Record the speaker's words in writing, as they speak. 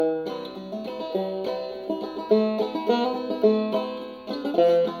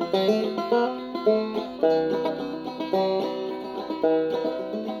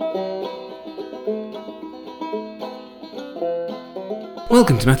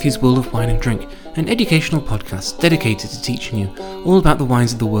Welcome to Matthew's World of Wine and Drink, an educational podcast dedicated to teaching you all about the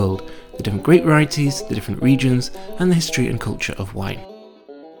wines of the world, the different grape varieties, the different regions, and the history and culture of wine.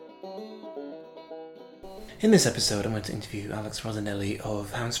 In this episode, I'm going to interview Alex Rosanelli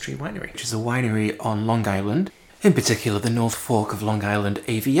of Hound Winery, which is a winery on Long Island, in particular the North Fork of Long Island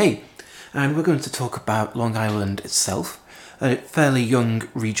AVA. And we're going to talk about Long Island itself, a fairly young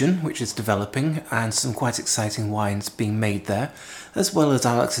region which is developing, and some quite exciting wines being made there, as well as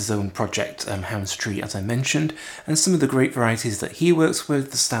Alex's own project, Hound Street, as I mentioned, and some of the grape varieties that he works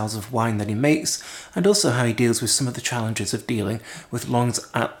with, the styles of wine that he makes, and also how he deals with some of the challenges of dealing with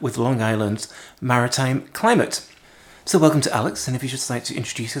Long Island's maritime climate. So welcome to Alex, and if you'd just like to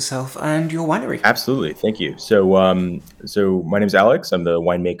introduce yourself and your winery. Absolutely, thank you. So my name's Alex. I'm the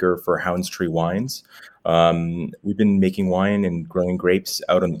winemaker for Hound Wines. We've been making wine and growing grapes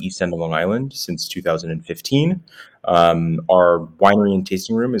out on the east end of Long Island since 2015. Our winery and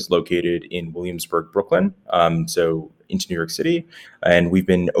tasting room is located in Williamsburg, Brooklyn, so into New York City, and we've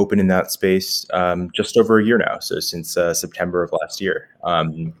been open in that space just over a year now, so since September of last year. A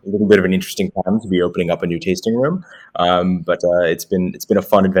little bit of an interesting time to be opening up a new tasting room, but it's been a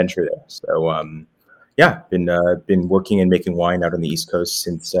fun adventure there. So been working and making wine out on the East Coast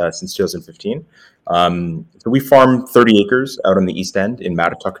since 2015. So we farm 30 acres out on the East End in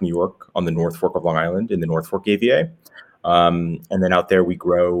Mattituck, New York, on the North Fork of Long Island in the North Fork AVA. And then out there we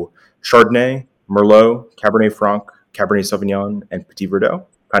grow Chardonnay, Merlot, Cabernet Franc, Cabernet Sauvignon, and Petit Verdot.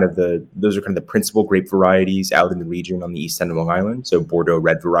 Those are the principal grape varieties out in the region on the East End of Long Island. So Bordeaux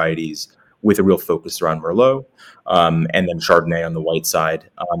red varieties with a real focus around Merlot, and then Chardonnay on the white side.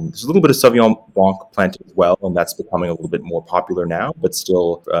 There's a little bit of Sauvignon Blanc planted as well, and that's becoming a little bit more popular now, but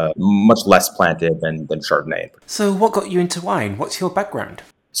still much less planted than Chardonnay. So what got you into wine? What's your background?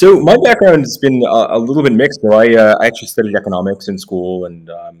 So my background has been a little bit mixed. I actually studied economics in school, and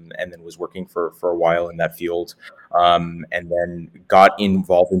then was working for a while in that field, and then got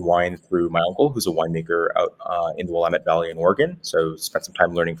involved in wine through my uncle, who's a winemaker out in the Willamette Valley in Oregon. So spent some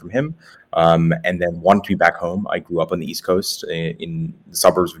time learning from him, and then wanted to be back home. I grew up on the East Coast in the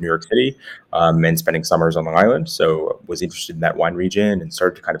suburbs of New York City, and spending summers on Long Island. So was interested in that wine region and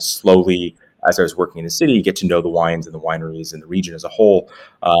started to kind of slowly, as I was working in the city, get to know the wines and the wineries and the region as a whole,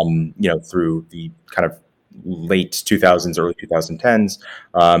 through the kind of late 2000s, early 2010s,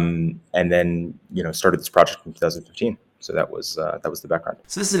 and then, started this project in 2015. So that was the background.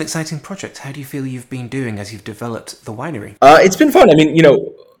 So this is an exciting project. How do you feel you've been doing as you've developed the winery? It's been fun. I mean,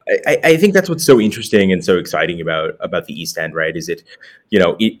 I think that's what's so interesting and so exciting about the East End, right? Is it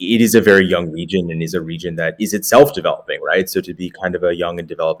is a very young region and is a region that is itself developing, right? So to be kind of a young and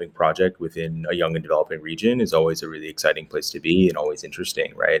developing project within a young and developing region is always a really exciting place to be and always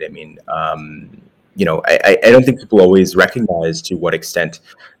interesting, right? I mean, I don't think people always recognize to what extent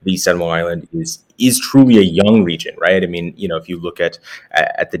the East End of Long Island is truly a young region, right? I mean, if you look at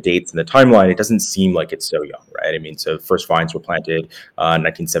the dates and the timeline, it doesn't seem like it's so young, right? I mean, so first vines were planted in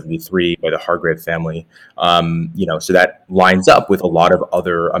 1973 by the Hargrave family, so that lines up with a lot of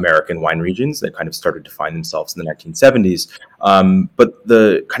other American wine regions that kind of started to find themselves in the 1970s. But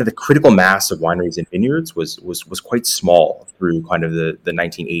the kind of the critical mass of wineries and vineyards was quite small through kind of the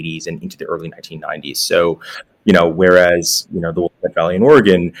 1980s and into the early 1990s. So, whereas, the Willamette Valley in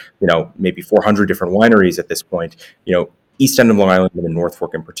Oregon, maybe 400 different wineries at this point, East End of Long Island and the North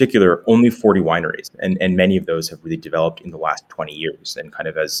Fork in particular, only 40 wineries. And many of those have really developed in the last 20 years. And kind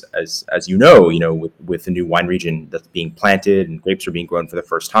of as with the new wine region that's being planted and grapes are being grown for the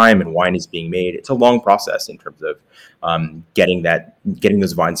first time and wine is being made, it's a long process in terms of getting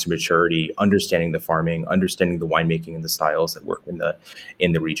those vines to maturity, understanding the farming, understanding the winemaking and the styles that work in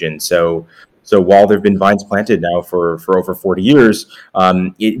the region. So while there have been vines planted now for over 40 years,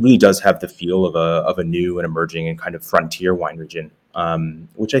 it really does have the feel of a new and emerging and kind of frontier wine region,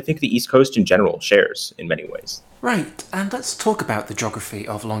 which I think the East Coast in general shares in many ways. Right, and let's talk about the geography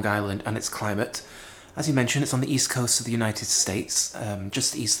of Long Island and its climate. As you mentioned, it's on the east coast of the United States,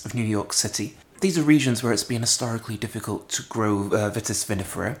 just east of New York City. These are regions where it's been historically difficult to grow Vitis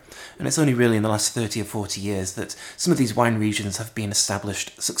vinifera, and it's only really in the last 30 or 40 years that some of these wine regions have been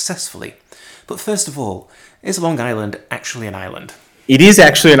established successfully. But first of all, is Long Island actually an island? It is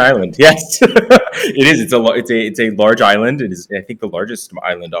actually an island. Yes, it is. It's a large island. It is, I think, the largest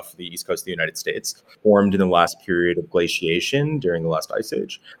island off the east coast of the United States, formed in the last period of glaciation during the last ice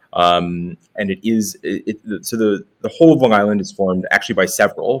age. And so the whole of Long Island is formed actually by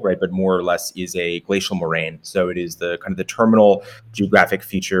several, right, but more or less is a glacial moraine. So it is the kind of the terminal geographic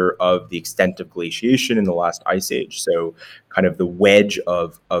feature of the extent of glaciation in the last ice age. So kind of the wedge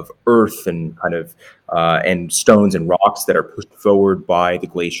of earth and kind of and stones and rocks that are pushed forward by the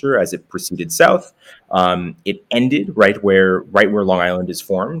glacier as it proceeded south. It ended right where Long Island is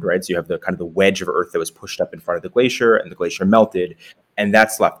formed, right? So you have the kind of the wedge of earth that was pushed up in front of the glacier, and the glacier melted, and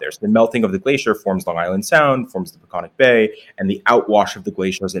that's left there. So the melting of the glacier forms Long Island Sound, forms the Peconic Bay, and the outwash of the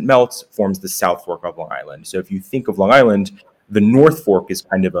glacier as it melts forms the South Fork of Long Island. So if you think of Long Island, the North Fork is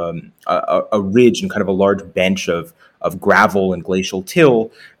kind of a ridge and kind of a large bench of gravel and glacial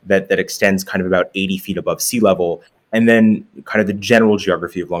till that extends kind of about 80 feet above sea level. And then kind of the general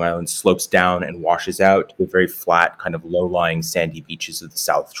geography of Long Island slopes down and washes out to the very flat, kind of low-lying sandy beaches of the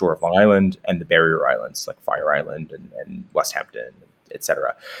south shore of Long Island and the barrier islands like Fire Island and West Hampton,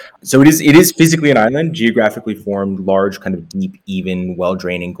 etc. So it is physically an island, geographically formed, large, kind of deep, even,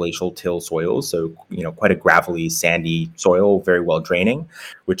 well-draining glacial till soils. So quite a gravelly, sandy soil, very well draining,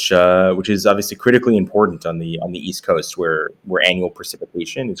 which is obviously critically important on the East Coast, where annual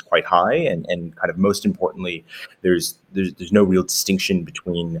precipitation is quite high, and kind of most importantly, there's no real distinction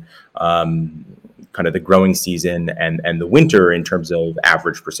between kind of the growing season and the winter in terms of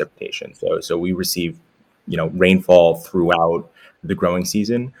average precipitation. So we receive rainfall throughout the growing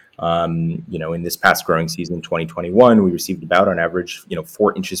season. In this past growing season, 2021, we received about on average,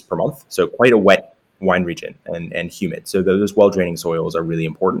 4 inches per month. So quite a wet wine region and humid. So those well-draining soils are really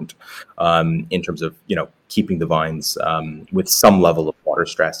important in terms of, keeping the vines with some level of water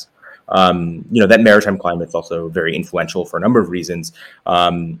stress. That maritime climate is also very influential for a number of reasons.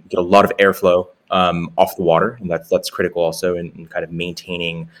 Get a lot of airflow off the water, and that's critical also in kind of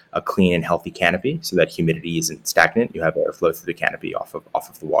maintaining a clean and healthy canopy, so that humidity isn't stagnant. You have airflow through the canopy off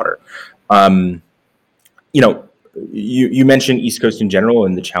of the water. You mentioned East Coast in general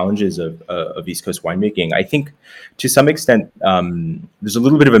and the challenges of East Coast winemaking. I think to some extent there's a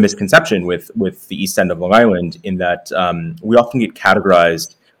little bit of a misconception with the East End of Long Island, in that we often get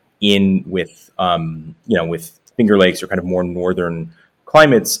categorized in with Finger Lakes or kind of more northern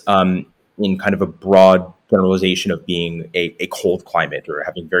climates in kind of a broad generalization of being a cold climate or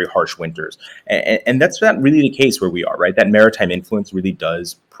having very harsh winters. And that's not really the case where we are, right? That maritime influence really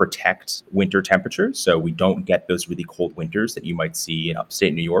does protect winter temperatures. So we don't get those really cold winters that you might see in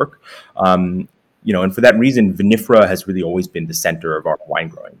upstate New York. And for that reason, vinifera has really always been the center of our wine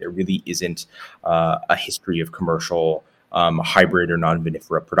growing. There really isn't a history of commercial hybrid or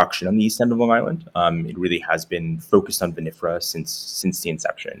non-vinifera production on the east end of Long Island. It really has been focused on vinifera since the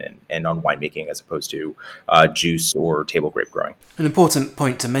inception, and on winemaking as opposed to juice or table grape growing. An important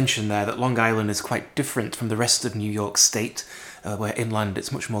point to mention there, that Long Island is quite different from the rest of New York State, where inland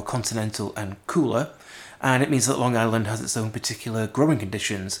it's much more continental and cooler. And it means that Long Island has its own particular growing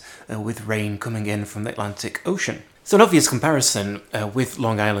conditions, with rain coming in from the Atlantic Ocean. So an obvious comparison with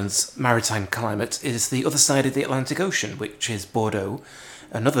Long Island's maritime climate is the other side of the Atlantic Ocean, which is Bordeaux.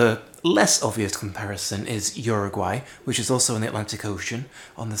 Another less obvious comparison is Uruguay, which is also in the Atlantic Ocean,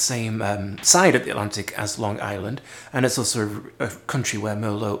 on the same side of the Atlantic as Long Island, and it's also a country where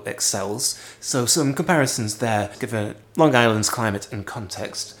Merlot excels. So some comparisons there, given Long Island's climate and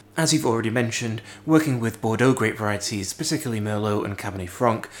context. As you've already mentioned, working with Bordeaux grape varieties, particularly Merlot and Cabernet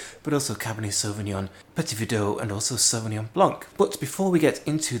Franc, but also Cabernet Sauvignon, Petit Verdot, and also Sauvignon Blanc. But before we get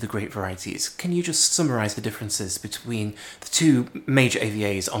into the grape varieties, can you just summarise the differences between the two major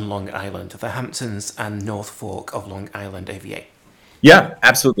AVAs on Long Island, the Hamptons and North Fork of Long Island AVA? Yeah,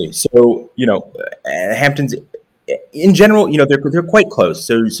 absolutely. So, Hamptons, in general, they're quite close.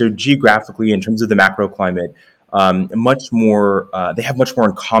 So geographically, in terms of the macroclimate, much more. They have much more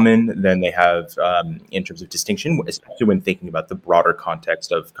in common than they have in terms of distinction, especially when thinking about the broader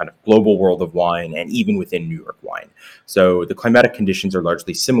context of kind of global world of wine and even within New York wine. So the climatic conditions are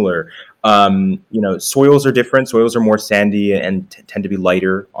largely similar. Soils are different. Soils are more sandy and tend to be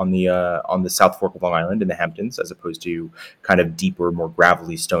lighter on the South Fork of Long Island in the Hamptons, as opposed to kind of deeper, more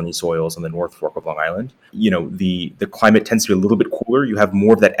gravelly, stony soils on the North Fork of Long Island. The climate tends to be a little bit cooler. You have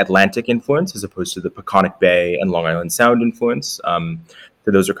more of that Atlantic influence as opposed to the Peconic Bay and Long Island Sound influence.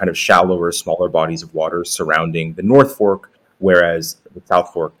 So those are kind of shallower, smaller bodies of water surrounding the North Fork, whereas the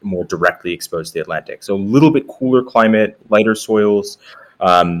South Fork more directly exposed to the Atlantic. So a little bit cooler climate, lighter soils. There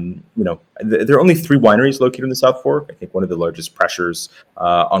are only 3 wineries located in the South Fork. I think one of the largest pressures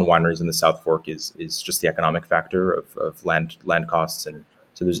on wineries in the South Fork is just the economic factor of land costs, and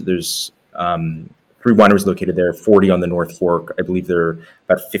so there's 3 wineries located there, 40 on the North Fork. I believe there are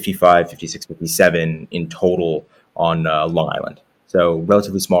about 55, 56, 57 in total on Long Island. So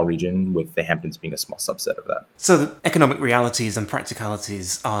relatively small region, with the Hamptons being a small subset of that. So the economic realities and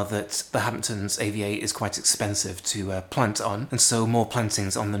practicalities are that the Hamptons AVA is quite expensive to plant on, and so more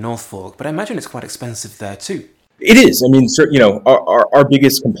plantings on the North Fork. But I imagine it's quite expensive there too. It is. I mean, our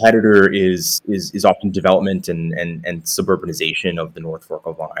biggest competitor is often development and suburbanization of the North Fork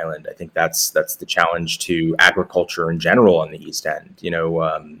of Long Island. I think that's the challenge to agriculture in general on the East End.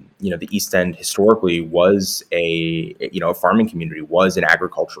 The East End historically was a farming community, was an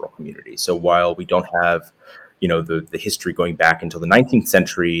agricultural community. So while we don't have the history going back until the 19th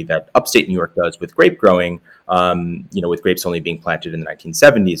century that upstate New York does with grape growing, with grapes only being planted in the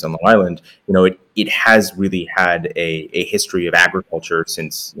 1970s on Long Island, it has really had a history of agriculture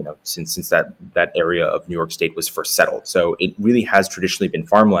since that area of New York State was first settled. So it really has traditionally been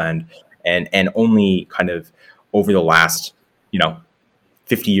farmland, and only kind of over the last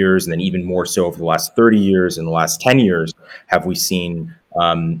 50 years, and then even more so over the last 30 years and the last 10 years, have we seen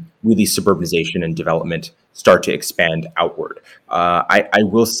really suburbanization and development start to expand outward. I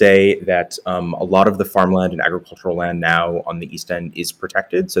will say that a lot of the farmland and agricultural land now on the East End is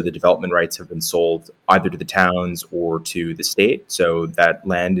protected. So the development rights have been sold either to the towns or to the state. So that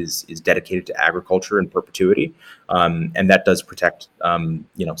land is dedicated to agriculture in perpetuity. And that does protect,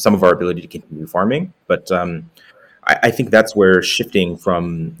 some of our ability to continue farming. But I think that's where shifting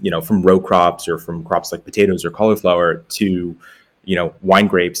from row crops or from crops like potatoes or cauliflower to wine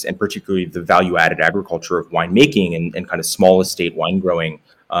grapes, and particularly the value-added agriculture of winemaking and kind of small estate wine growing,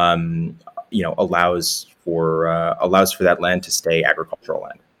 allows for that land to stay agricultural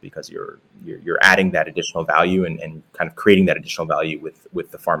land, because you're adding that additional value and kind of creating that additional value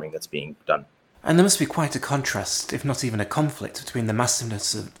with the farming that's being done. And there must be quite a contrast, if not even a conflict, between the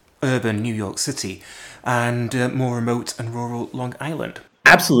massiveness of urban New York City and more remote and rural Long Island.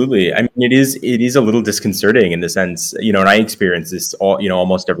 Absolutely. I mean, it is a little disconcerting in the sense, and I experience this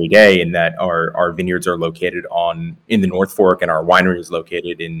almost every day, in that our vineyards are located in the North Fork and our winery is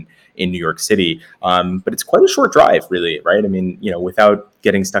located in New York City. But it's quite a short drive, really, right? I mean, without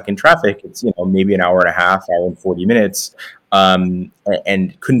getting stuck in traffic, it's maybe an hour and a half, hour and 40 minutes. And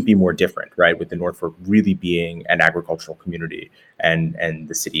couldn't be more different, right? With the North Fork really being an agricultural community, and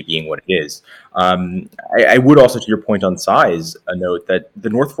the city being what it is. I would also, to your point on size, note that the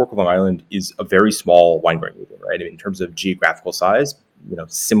North Fork of Long Island is a very small wine growing region, right? I mean, in terms of geographical size,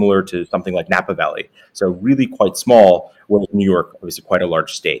 similar to something like Napa Valley. So really quite small, whereas New York, obviously quite a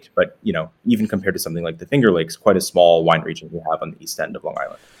large state. But, even compared to something like the Finger Lakes, quite a small wine region we have on the east end of Long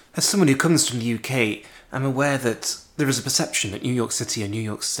Island. As someone who comes from the UK, I'm aware that there is a perception that New York City and New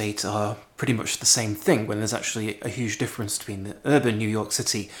York State are pretty much the same thing, when there's actually a huge difference between the urban New York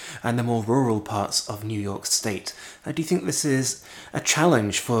City and the more rural parts of New York State. Do you think this is a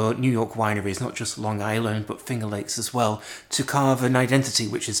challenge for New York wineries, not just Long Island, but Finger Lakes as well, to carve an identity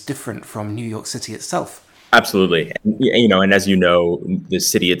which is different from New York City itself? Absolutely. And as you know, the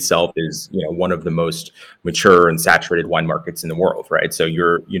city itself is, one of the most mature and saturated wine markets in the world, right? So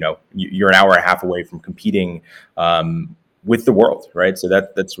you're an hour and a half away from competing with the world, right? So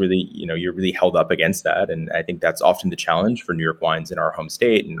that's really, you're really held up against that. And I think that's often the challenge for New York wines in our home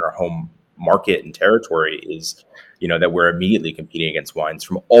state and our home market and territory is, that we're immediately competing against wines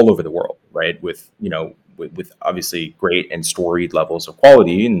from all over the world, right? With obviously great and storied levels of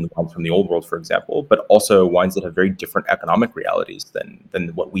quality, and wines from the old world, for example, but also wines that have very different economic realities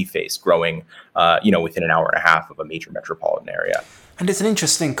than what we face growing, within an hour and a half of a major metropolitan area. And it's an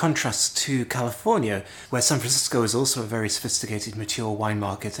interesting contrast to California, where San Francisco is also a very sophisticated, mature wine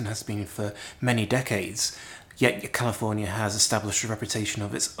market and has been for many decades. Yet California has established a reputation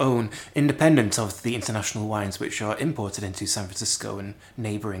of its own, independent of the international wines which are imported into San Francisco and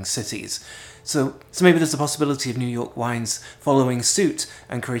neighbouring cities. So maybe there's a possibility of New York wines following suit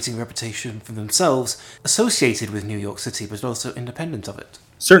and creating a reputation for themselves associated with New York City, but also independent of it.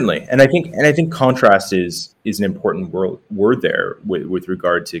 Certainly, and I think contrast is an important word there with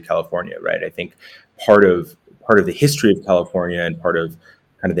regard to California, right? I think part of the history of California and part of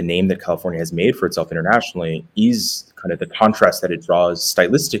kind of the name that California has made for itself internationally is kind of the contrast that it draws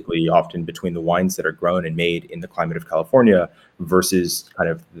stylistically often between the wines that are grown and made in the climate of California versus kind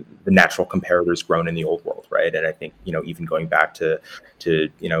of the natural comparators grown in the old world, right? And I think, even going back to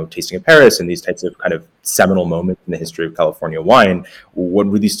Tasting of Paris and these types of kind of seminal moments in the history of California wine, what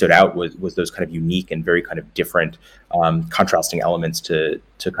really stood out was those kind of unique and very kind of different contrasting elements to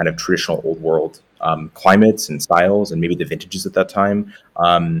kind of traditional old world climates and styles and maybe the vintages at that time.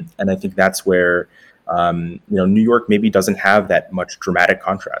 And I think that's where, New York maybe doesn't have that much dramatic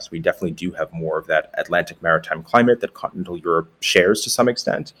contrast. We definitely do have more of that Atlantic maritime climate that continental Europe shares to some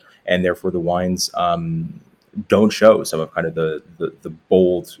extent. And therefore the wines don't show some of kind of the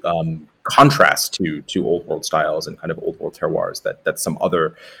bold contrast to old world styles and kind of old world terroirs that some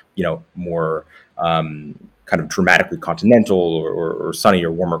other, more kind of dramatically continental or sunny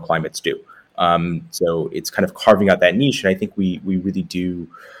or warmer climates do. So it's kind of carving out that niche, and I think we really do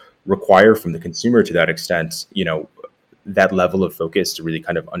require from the consumer to that extent, that level of focus to really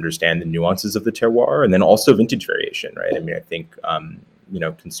kind of understand the nuances of the terroir, and then also vintage variation, right? I mean, I think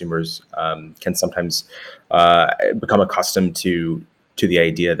consumers can sometimes become accustomed to the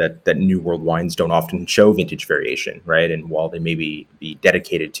idea that New World wines don't often show vintage variation, right? And while they may be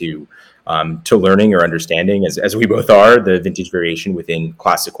dedicated to learning or understanding, as we both are, the vintage variation within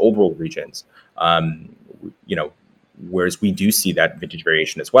classic Old World regions, you know, whereas we do see that vintage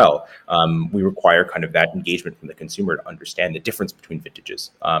variation as well. We require kind of that engagement from the consumer to understand the difference between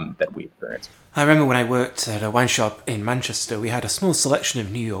vintages that we experience. I remember when I worked at a wine shop in Manchester, we had a small selection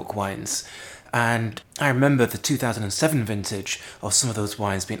of New York wines. And I remember the 2007 vintage of some of those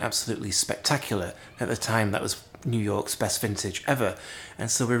wines being absolutely spectacular. At the time, that was New York's best vintage ever. And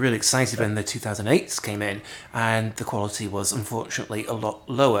so we're really excited when the 2008s came in, and the quality was unfortunately a lot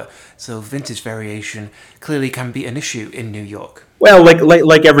lower. So vintage variation clearly can be an issue in New York. Well,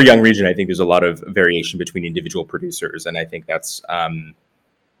 like every young region, I think there's a lot of variation between individual producers, and I think that's I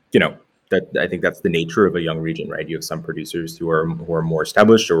think that's the nature of a young region, right? You have some producers who are more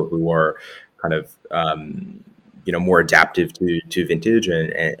established or who are kind of more adaptive to vintage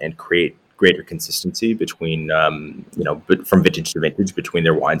and create greater consistency between but from vintage to vintage between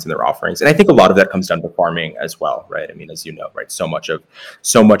their wines and their offerings. And I think a lot of that comes down to farming as well, right? I mean, as you know, right, so much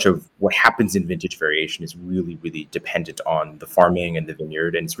of what happens in vintage variation is really, really dependent on the farming and the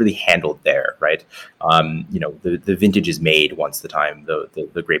vineyard, and it's really handled there, right? The vintage is made once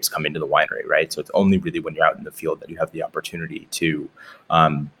the grapes come into the winery, right? So it's only really when you're out in the field that you have the opportunity to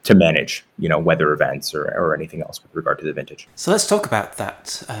manage, weather events or anything else with regard to the vintage. So let's talk about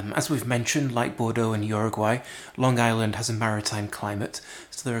that. As we've mentioned, like Bordeaux and Uruguay, Long Island has a maritime climate,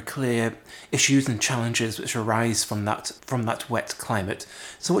 so there are clear issues and challenges which arise from that wet climate.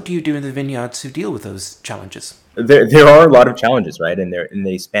 So what do you do in the vineyard to deal with those challenges? There are a lot of challenges, right? And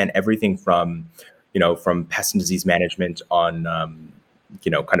they span everything from pest and disease management on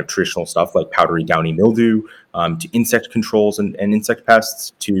kind of traditional stuff like powdery downy mildew, to insect controls and insect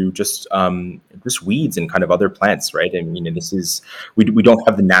pests, to just weeds and kind of other plants, right? I mean, we don't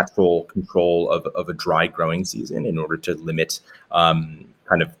have the natural control of a dry growing season in order to limit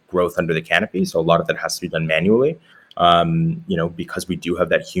kind of growth under the canopy. So a lot of that has to be done manually. Because we do have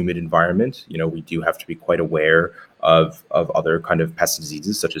that humid environment, we do have to be quite aware of other kind of pest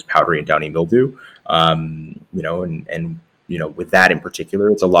diseases such as powdery and downy mildew, with that in particular,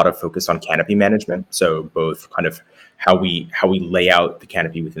 it's a lot of focus on canopy management. So both kind of how we lay out the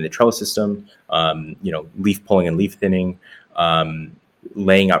canopy within the trellis system, leaf pulling and leaf thinning,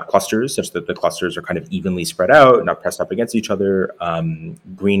 laying out clusters such that the clusters are kind of evenly spread out, not pressed up against each other,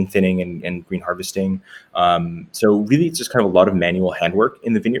 green thinning and green harvesting. So really, it's just kind of a lot of manual handwork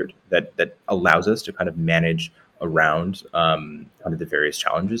in the vineyard that allows us to kind of manage around kind of the various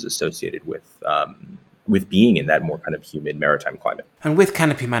challenges associated with being in that more kind of humid maritime climate. And with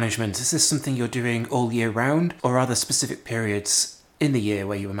canopy management, is this something you're doing all year round, or are there specific periods in the year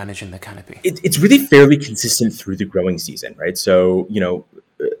where you were managing the canopy? It's really fairly consistent through the growing season, right? So,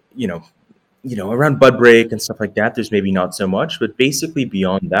 around bud break and stuff like that, there's maybe not so much, but basically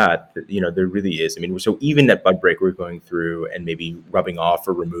beyond that, there really is. I mean, so even at bud break, we're going through and maybe rubbing off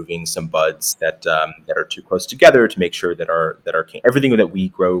or removing some buds that are too close together to make sure that our everything that we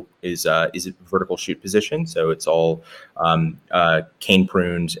grow is a vertical shoot position. So it's all cane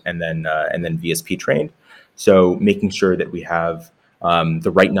pruned and then VSP trained. So making sure that we have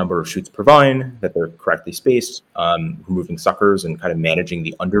the right number of shoots per vine, that they're correctly spaced, removing suckers and kind of managing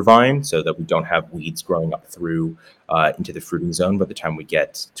the undervine so that we don't have weeds growing up through into the fruiting zone by the time we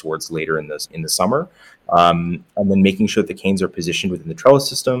get towards later in the summer. And then making sure that the canes are positioned within the trellis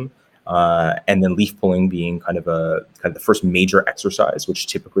system, and then leaf pulling being kind of the first major exercise, which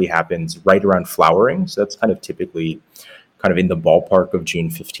typically happens right around flowering. So that's kind of typically kind of in the ballpark of June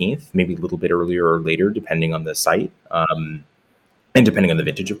 15th, maybe a little bit earlier or later, depending on the site. And depending on the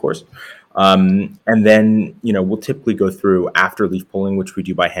vintage, of course. And then, we'll typically go through after leaf pulling, which we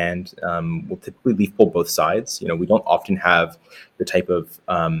do by hand. We'll typically leaf pull both sides. We don't often have the type of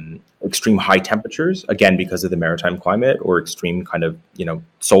extreme high temperatures, again, because of the maritime climate, or extreme kind of,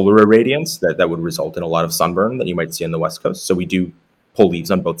 solar irradiance that would result in a lot of sunburn that you might see on the West Coast. So we do pull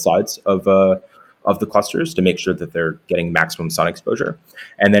leaves on both sides of the clusters to make sure that they're getting maximum sun exposure,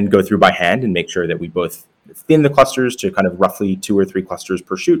 and then go through by hand and make sure that we both thin the clusters to kind of roughly 2 or 3 clusters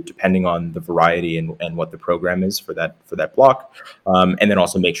per shoot, depending on the variety and what the program is for that block. And then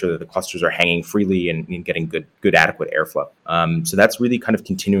also make sure that the clusters are hanging freely and getting good adequate airflow. So that's really kind of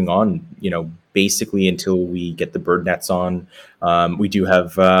continuing on, basically until we get the bird nets on. We do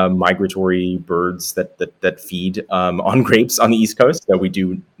have migratory birds that feed on grapes on the East Coast. So we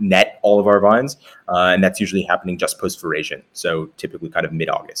do net all of our vines, and that's usually happening just post veraison. So typically kind of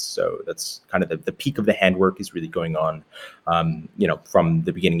mid-August. So that's kind of the peak of the handwork is really going on, from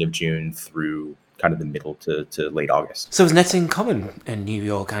the beginning of June through kind of the middle to late August. So is netting common in New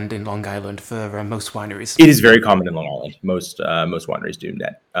York and in Long Island for most wineries? It is very common in Long Island. Most wineries do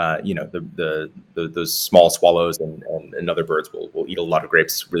net. Those small swallows and other birds will eat a lot of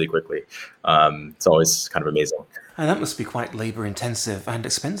grapes really quickly. It's always kind of amazing. And that must be quite labor intensive and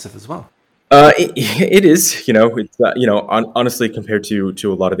expensive as well. It is, it's honestly compared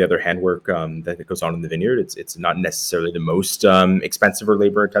to a lot of the other handwork that goes on in the vineyard, it's not necessarily the most expensive or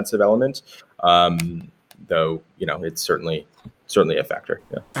labor intensive element, though it's certainly a factor.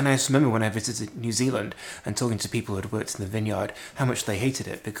 Yeah. And I just remember when I visited New Zealand and talking to people who had worked in the vineyard, how much they hated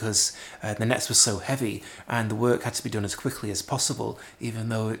it because the nets were so heavy and the work had to be done as quickly as possible, even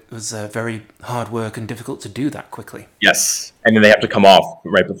though it was very hard work and difficult to do that quickly. Yes, and then they have to come off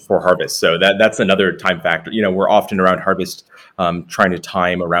right before harvest, so that's another time factor. We're often around harvest trying to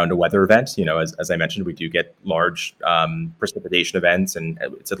time around a weather event. As I mentioned, we do get large precipitation events, and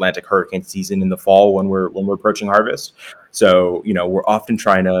it's Atlantic hurricane season in the fall when we're approaching harvest. So we're often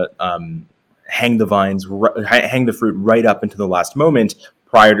trying to hang the fruit right up into the last moment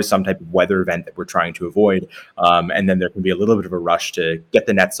prior to some type of weather event that we're trying to avoid. And then there can be a little bit of a rush to get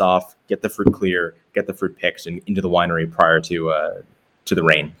the nets off, get the fruit clear, get the fruit picked and into the winery prior to the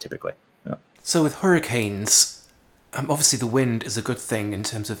rain, typically. Yeah. So with hurricanes, obviously the wind is a good thing in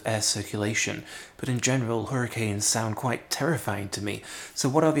terms of air circulation, but in general, hurricanes sound quite terrifying to me. So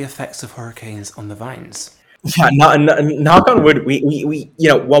what are the effects of hurricanes on the vines? Yeah, knock on wood. We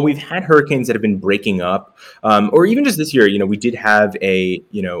while we've had hurricanes that have been breaking up, or even just this year, we did have I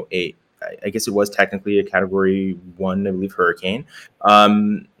guess it was technically a Category 1, I believe, hurricane.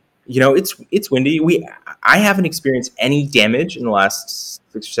 It's windy. I haven't experienced any damage in the last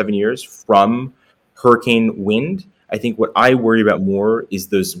 6 or 7 years from hurricane wind. I think what I worry about more is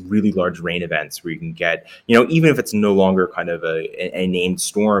those really large rain events where you can get, even if it's no longer kind of a named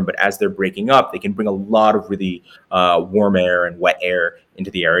storm, but as they're breaking up, they can bring a lot of really warm air and wet air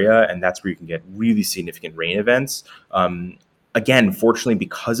into the area. And that's where you can get really significant rain events. Again, fortunately,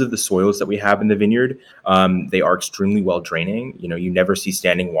 because of the soils that we have in the vineyard, they are extremely well draining. You never see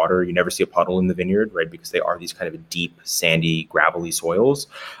standing water. You never see a puddle in the vineyard, right? Because they are these kind of deep, sandy, gravelly soils.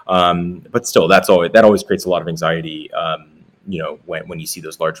 But still, that always creates a lot of anxiety. When you see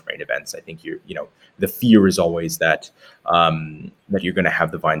those large rain events, I think the fear is always that you're going to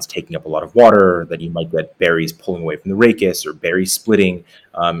have the vines taking up a lot of water, that you might get berries pulling away from the rachis or berries splitting,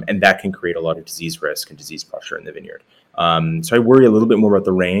 and that can create a lot of disease risk and disease pressure in the vineyard. So I worry a little bit more about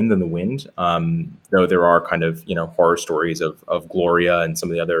the rain than the wind, though there are kind of, horror stories of Gloria and some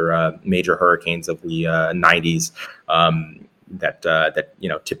of the other major hurricanes of the 90s that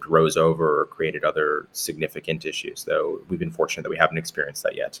tipped rows over or created other significant issues, though we've been fortunate that we haven't experienced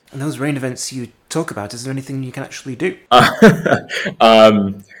that yet. And those rain events you talk about, is there anything you can actually do?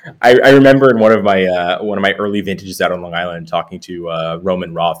 I remember in one of my early vintages out on Long Island talking to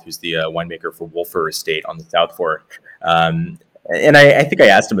Roman Roth, who's the winemaker for Wolfer Estate on the South Fork. And I think I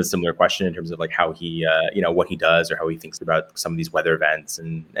asked him a similar question in terms of like how he, what he does or how he thinks about some of these weather events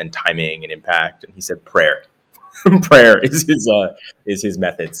and timing and impact. And he said prayer. Prayer is his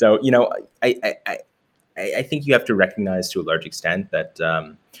method. So, I think you have to recognize to a large extent that,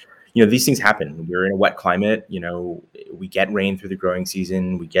 these things happen. We're in a wet climate. We get rain through the growing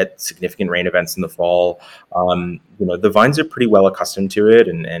season. We get significant rain events in the fall. The vines are pretty well accustomed to it,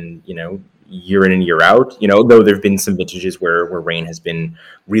 and year in and year out. Though there have been some vintages where rain has been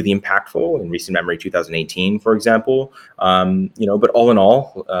really impactful in recent memory, 2018, for example. But all in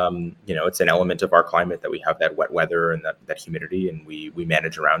all, it's an element of our climate that we have that wet weather and that humidity, and we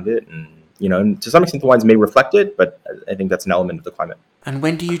manage around it. And to some extent, the wines may reflect it, but I think that's an element of the climate. And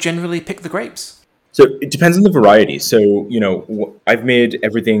when do you generally pick the grapes? So it depends on the variety. So, I've made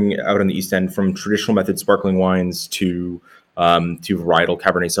everything out on the East End from traditional method sparkling wines to varietal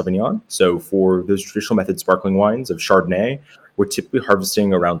Cabernet Sauvignon. So for those traditional method sparkling wines of Chardonnay, we're typically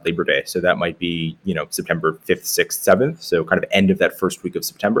harvesting around Labor Day. So that might be, September 5th, 6th, 7th. So kind of end of that first week of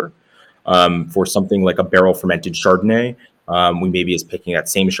September. For something like a barrel fermented Chardonnay, we may be picking that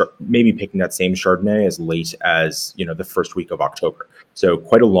same Chardonnay as late as, the first week of October. So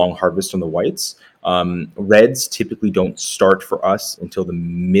quite a long harvest on the whites. Reds typically don't start for us until the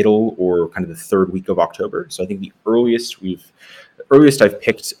middle or kind of the third week of October. So I think the earliest I've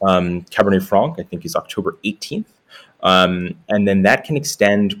picked Cabernet Franc, I think, is October 18th. And then that can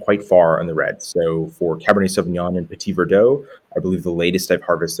extend quite far on the red. So for Cabernet Sauvignon and Petit Verdot, I believe the latest I've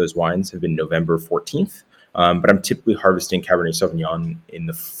harvested those wines have been November 14th. But I'm typically harvesting Cabernet Sauvignon in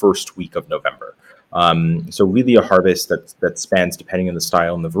the first week of November. So really a harvest that spans, depending on the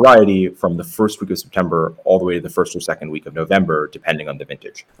style and the variety, from the first week of September all the way to the first or second week of November, depending on the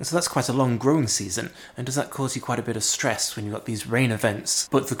vintage. And so that's quite a long growing season. And does that cause you quite a bit of stress when you've got these rain events,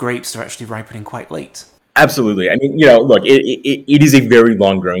 but the grapes are actually ripening quite late? Absolutely. I mean, look, it is a very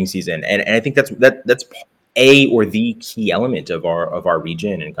long growing season, and I think that's a or the key element of our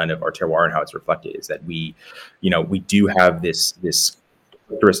region and kind of our terroir and how it's reflected is that we do have this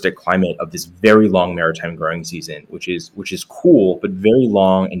characteristic climate of this very long maritime growing season, which is cool, but very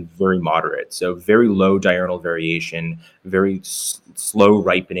long and very moderate. So very low diurnal variation, very slow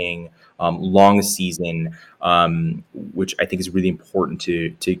ripening, long season, which I think is really important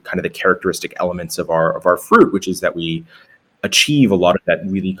to kind of the characteristic elements of our fruit, which is that we achieve a lot of that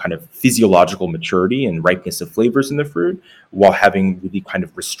really kind of physiological maturity and ripeness of flavors in the fruit while having really kind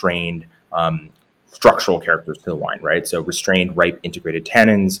of restrained structural characters to the wine, right? So restrained, ripe, integrated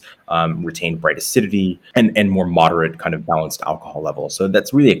tannins, retained bright acidity, and more moderate kind of balanced alcohol level. So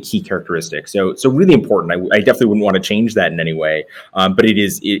that's really a key characteristic. So really important. I definitely wouldn't want to change that in any way, but it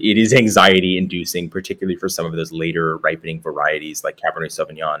is anxiety inducing, particularly for some of those later ripening varieties like Cabernet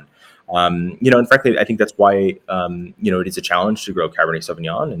Sauvignon. And frankly, I think that's why it is a challenge to grow Cabernet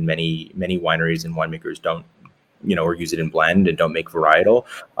Sauvignon, and many wineries and winemakers don't, or use it in blend and don't make varietal.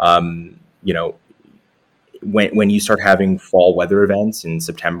 When you start having fall weather events in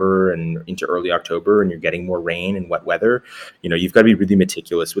September and into early October, and you're getting more rain and wet weather, you've got to be really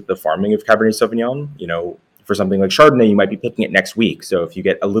meticulous with the farming of Cabernet Sauvignon. For something like Chardonnay, you might be picking it next week. So if you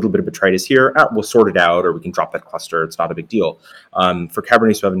get a little bit of botrytis here, we'll sort it out, or we can drop that cluster. It's not a big deal. For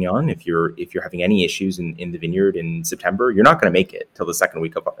Cabernet Sauvignon, if you're having any issues in the vineyard in September, you're not going to make it till the second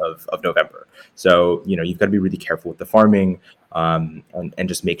week of November. So you've got to be really careful with the farming, and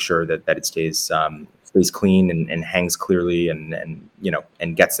just make sure that it stays clean and hangs clearly,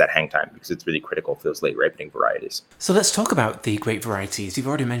 and gets that hang time, because it's really critical for those late ripening varieties. So let's talk about the grape varieties. You've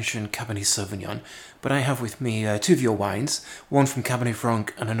already mentioned Cabernet Sauvignon, but I have with me two of your wines, one from Cabernet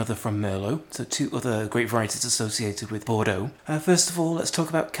Franc and another from Merlot, so two other grape varieties associated with Bordeaux. First of all, let's talk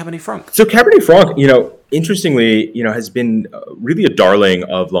about Cabernet Franc. So Cabernet Franc, interestingly, has been really a darling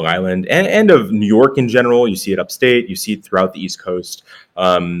of Long Island and of New York in general. You see it upstate, you see it throughout the East Coast.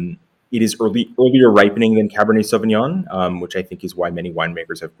 It is earlier ripening than Cabernet Sauvignon, which I think is why many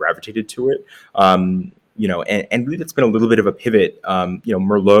winemakers have gravitated to it. And really that's been a little bit of a pivot.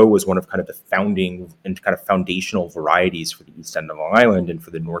 Merlot was one of kind of the founding and kind of foundational varieties for the East End of Long Island and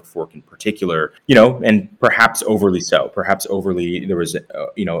for the North Fork in particular, and perhaps overly so. Perhaps there was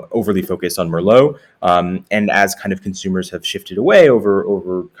overly focused on Merlot. And as kind of consumers have shifted away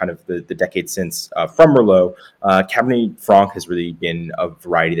over kind of the decades since from Merlot, Cabernet Franc has really been a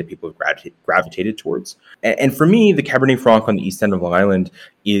variety that people have gravitated towards. And for me, the Cabernet Franc on the East End of Long Island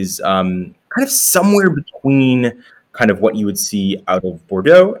is kind of somewhere between kind of what you would see out of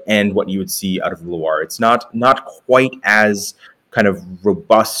Bordeaux and what you would see out of the Loire. It's not quite as kind of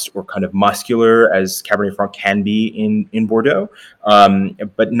robust or kind of muscular as Cabernet Franc can be in Bordeaux,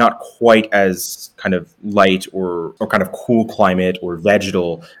 but not quite as kind of light or kind of cool climate or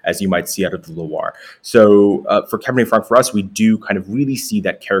vegetal as you might see out of the Loire. So for Cabernet Franc, for us, we do kind of really see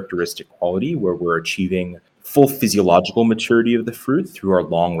that characteristic quality where we're achieving full physiological maturity of the fruit through our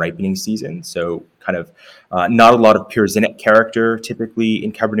long ripening season. So kind of not a lot of pyrazinic character typically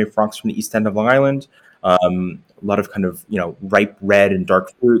in Cabernet Francs from the East End of Long Island. A lot of kind of, ripe red and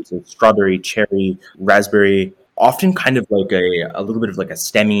dark fruits, so strawberry, cherry, raspberry, often kind of like a little bit of like a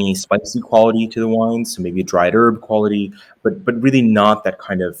stemmy, spicy quality to the wine. So maybe a dried herb quality, but really not that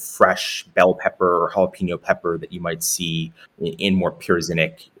kind of fresh bell pepper or jalapeno pepper that you might see in more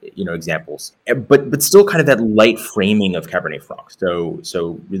pyrazinic, examples. But still kind of that light framing of Cabernet Franc.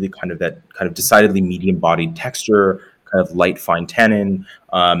 So really kind of that kind of decidedly medium bodied texture, kind of light fine tannin,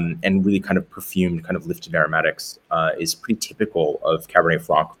 and really kind of perfumed, kind of lifted aromatics is pretty typical of Cabernet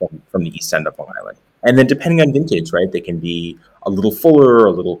Franc from the East End of Long Island. And then depending on vintage, right, they can be a little fuller,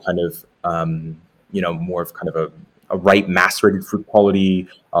 a little kind of, more of kind of a ripe macerated fruit quality,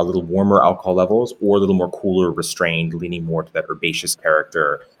 a little warmer alcohol levels, or a little more cooler, restrained, leaning more to that herbaceous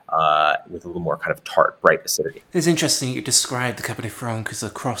character with a little more kind of tart, bright acidity. It's interesting you described the Cabernet Franc as a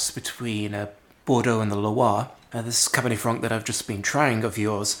cross between Bordeaux and the Loire. This Cabernet Franc that I've just been trying of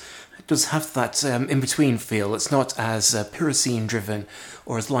yours does have that in-between feel. It's not as pyrazine driven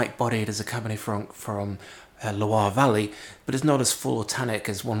or as light-bodied as a Cabernet Franc from Loire Valley, but it's not as full or tannic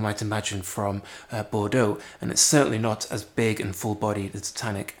as one might imagine from Bordeaux, and it's certainly not as big and full-bodied as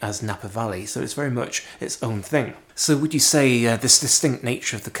tannic as Napa Valley, so it's very much its own thing. So would you say this distinct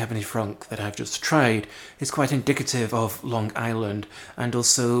nature of the Cabernet Franc that I've just tried is quite indicative of Long Island, and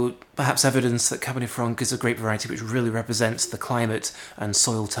also perhaps evidence that Cabernet Franc is a grape variety which really represents the climate and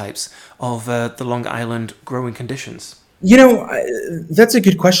soil types of the Long Island growing conditions? That's a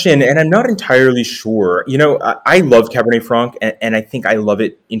good question, and I'm not entirely sure. I love Cabernet Franc, and I think I love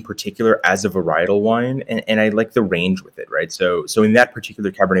it in particular as a varietal wine, and I like the range with it, right? So in that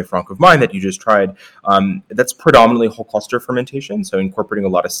particular Cabernet Franc of mine that you just tried, that's predominantly whole cluster fermentation, so incorporating a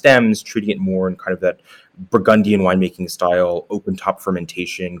lot of stems, treating it more in kind of that Burgundian winemaking style, open top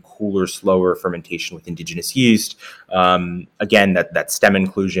fermentation, cooler, slower fermentation with indigenous yeast. Again, that stem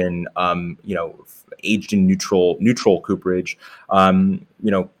inclusion, aged in neutral cooperage.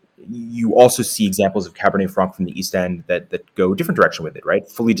 You also see examples of Cabernet Franc from the East End that go a different direction with it, right?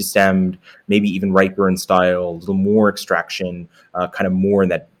 Fully destemmed, maybe even riper in style, a little more extraction, kind of more in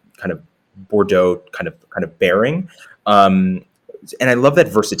that kind of Bordeaux kind of bearing. And I love that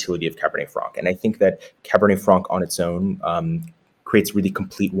versatility of Cabernet Franc. And I think that Cabernet Franc on its own creates really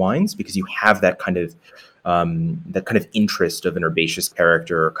complete wines because you have that kind of interest of an herbaceous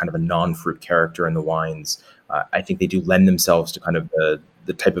character, kind of a non-fruit character in the wines. I think they do lend themselves to kind of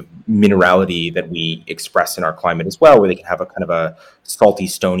the type of minerality that we express in our climate as well, where they can have a kind of a salty,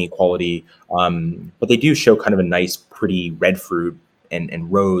 stony quality. But they do show kind of a nice, pretty red fruit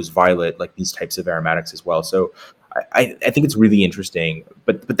and rose, violet, like these types of aromatics as well. So I think it's really interesting.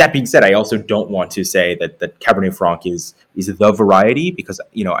 But that being said, I also don't want to say that Cabernet Franc is the variety, because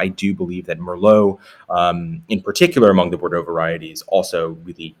I do believe that Merlot, in particular among the Bordeaux varieties, also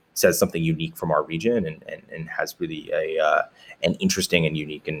really says something unique from our region and has really an interesting and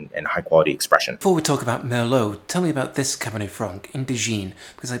unique and high quality expression. Before we talk about Merlot, tell me about this Cabernet Franc, Indigene,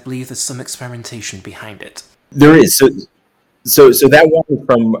 because I believe there's some experimentation behind it. There is. So that one is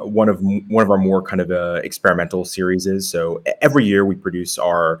from one of our more kind of experimental series. So every year we produce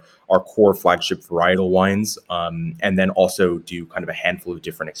our core flagship varietal wines, and then also do kind of a handful of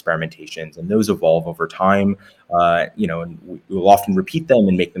different experimentations, and those evolve over time. And we will often repeat them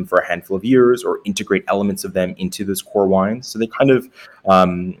and make them for a handful of years, or integrate elements of them into those core wines. So they kind of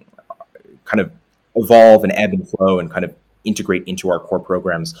evolve and ebb and flow and kind of integrate into our core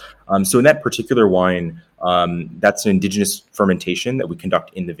programs. So in that particular wine, that's an indigenous fermentation that we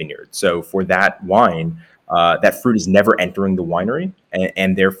conduct in the vineyard. So for that wine, that fruit is never entering the winery,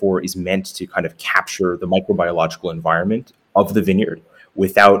 and therefore is meant to kind of capture the microbiological environment of the vineyard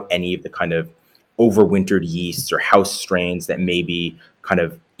without any of the kind of overwintered yeasts or house strains that may be kind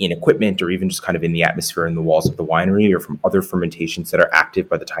of in equipment or even just kind of in the atmosphere in the walls of the winery, or from other fermentations that are active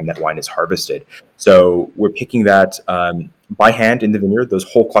by the time that wine is harvested. So we're picking that by hand in the vineyard. Those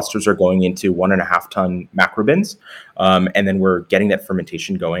whole clusters are going into 1.5 ton macro bins. And then we're getting that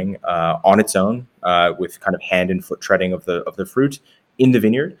fermentation going on its own with kind of hand and foot treading of the fruit in the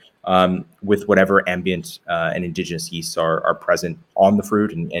vineyard, with whatever ambient and indigenous yeasts are present on the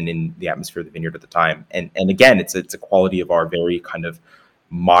fruit and in the atmosphere of the vineyard at the time. And again, it's a quality of our very kind of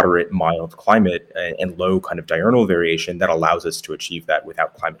moderate, mild climate and low kind of diurnal variation that allows us to achieve that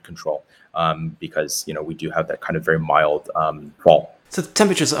without climate control, because we do have that kind of very mild fall. So the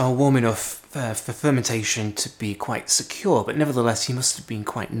temperatures are warm enough for fermentation to be quite secure, but nevertheless you must have been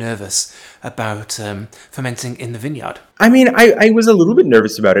quite nervous about fermenting in the vineyard. I mean, I was a little bit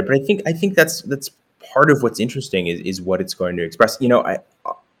nervous about it, but I think that's part of what's interesting is what it's going to express.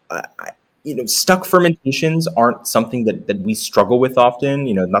 Stuck fermentations aren't something that we struggle with often.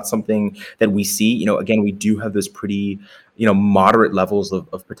 Not something that we see. Again, we do have those pretty moderate levels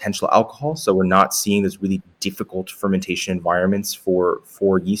of potential alcohol, so we're not seeing those really difficult fermentation environments for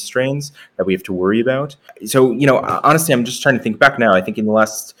yeast strains that we have to worry about. So honestly, I'm just trying to think back now. I think in the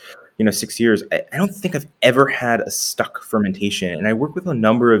last 6 years, I don't think I've ever had a stuck fermentation, and I work with a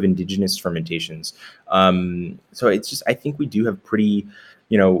number of indigenous fermentations. So it's just, I think we do have pretty,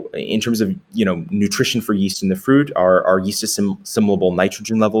 in terms of, nutrition for yeast in the fruit, our yeast assimilable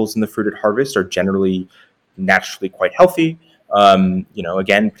nitrogen levels in the fruit at harvest are generally naturally quite healthy.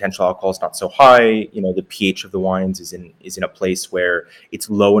 Again, potential alcohol is not so high. The pH of the wines is in a place where it's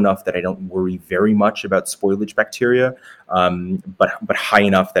low enough that I don't worry very much about spoilage bacteria, but high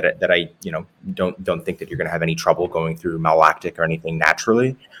enough that I don't think that you're going to have any trouble going through malolactic or anything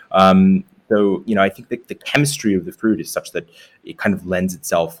naturally. So I think that the chemistry of the fruit is such that it kind of lends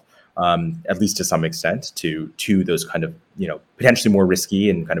itself, at least to some extent, to those kind of potentially more risky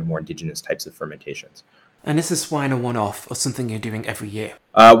and kind of more indigenous types of fermentations. And is this wine a one-off or something you're doing every year?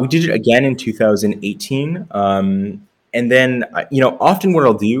 We did it again in 2018. And then, often what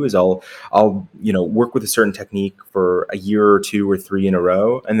I'll do is I'll, work with a certain technique for a year or two or three in a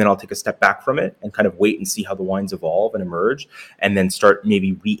row, and then I'll take a step back from it and kind of wait and see how the wines evolve and emerge, and then start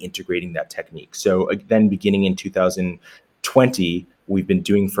maybe reintegrating that technique. So then, beginning in 2020, we've been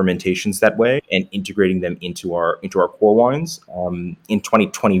doing fermentations that way and integrating them into our core wines. In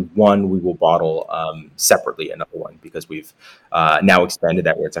 2021, we will bottle separately another one because we've now expanded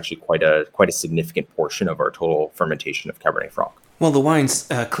that where it's actually quite a significant portion of our total fermentation of Cabernet Franc. Well, the wine's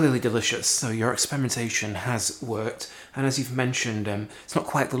clearly delicious, so your experimentation has worked. And as you've mentioned, it's not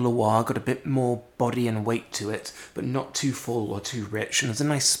quite the Loire, got a bit more body and weight to it, but not too full or too rich. And there's a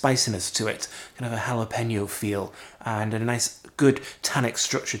nice spiciness to it, kind of a jalapeno feel, and a nice, good tannic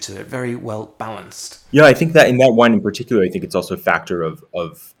structure to it, very well balanced. Yeah, I think that in that wine in particular, I think it's also a factor of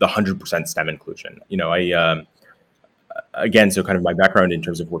the 100% stem inclusion. Again, so kind of my background in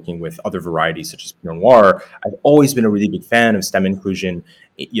terms of working with other varieties such as Pinot Noir, I've always been a really big fan of stem inclusion,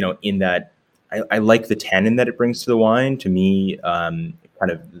 in that I like the tannin that it brings to the wine. To me, kind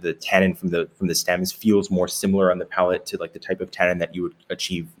of the tannin from the stems feels more similar on the palate to like the type of tannin that you would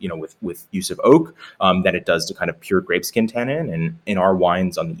achieve, with use of oak, than it does to kind of pure grape skin tannin. And in our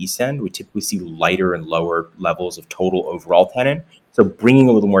wines on the East End, we typically see lighter and lower levels of total overall tannin. So bringing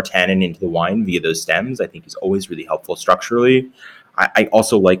a little more tannin into the wine via those stems, I think, is always really helpful structurally. I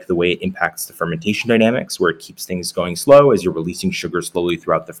also like the way it impacts the fermentation dynamics, where it keeps things going slow as you're releasing sugar slowly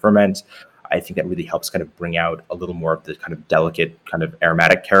throughout the ferment. I think that really helps kind of bring out a little more of the kind of delicate, kind of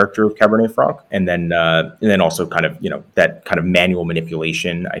aromatic character of Cabernet Franc, and then also kind of that kind of manual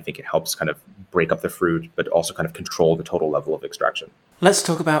manipulation. I think it helps kind of break up the fruit, but also kind of control the total level of extraction. Let's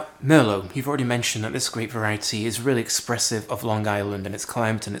talk about Merlot. You've already mentioned that this grape variety is really expressive of Long Island and its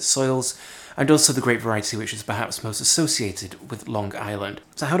climate and its soils, and also the grape variety which is perhaps most associated with Long Island.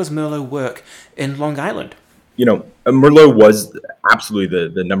 So how does Merlot work in Long Island? Merlot was absolutely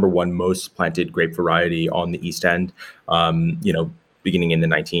the number one most planted grape variety on the East End, beginning in the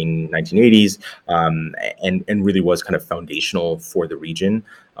 1980s, and really was kind of foundational for the region.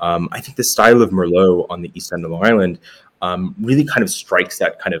 I think the style of Merlot on the East End of Long Island really kind of strikes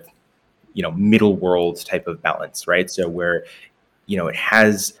that kind of, middle world type of balance, right? So where, it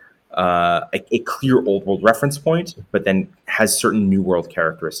has a clear old world reference point, but then has certain new world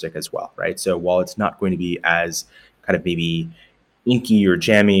characteristic as well, right? So while it's not going to be as kind of maybe inky or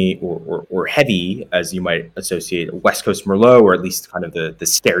jammy or heavy as you might associate West Coast Merlot, or at least kind of the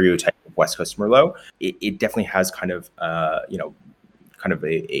stereotype of West Coast Merlot, it definitely has kind of kind of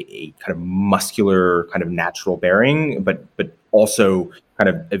a kind of muscular, kind of natural bearing, but also kind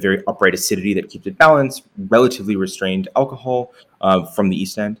of a very upright acidity that keeps it balanced, relatively restrained alcohol from the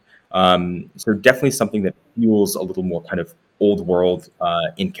East End. So definitely something that feels a little more kind of old world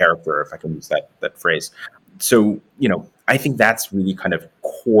in character, if I can use that phrase. So, I think that's really kind of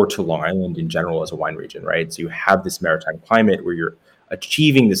core to Long Island in general as a wine region, right? So you have this maritime climate where you're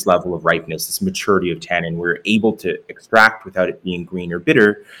achieving this level of ripeness, this maturity of tannin, where you're able to extract without it being green or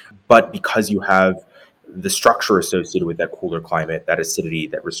bitter. But because you have the structure associated with that cooler climate, that acidity,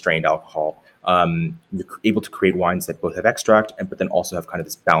 that restrained alcohol, you're able to create wines that both have extract but then also have kind of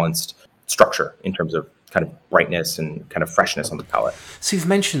this balanced structure in terms of kind of brightness and kind of freshness on the palate. So you've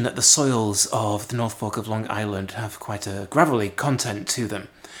mentioned that the soils of the North Fork of Long Island have quite a gravelly content to them.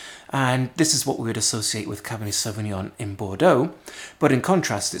 And this is what we would associate with Cabernet Sauvignon in Bordeaux. But in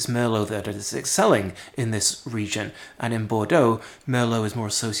contrast, it's Merlot that is excelling in this region. And in Bordeaux, Merlot is more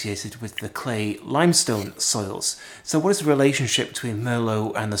associated with the clay limestone soils. So what is the relationship between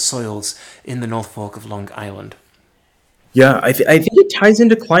Merlot and the soils in the North Fork of Long Island? Yeah, I think it ties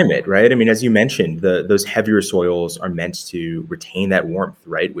into climate, right? I mean, as you mentioned, those heavier soils are meant to retain that warmth,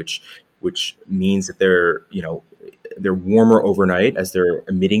 right? Which means that they're warmer overnight as they're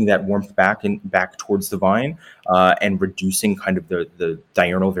emitting that warmth back towards the vine, and reducing kind of the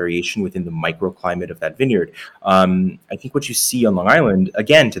diurnal variation within the microclimate of that vineyard. I think what you see on Long Island,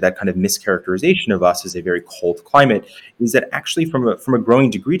 again, to that kind of mischaracterization of us as a very cold climate, is that actually from a growing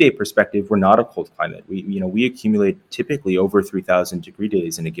degree day perspective, we're not a cold climate. We accumulate typically over 3,000 degree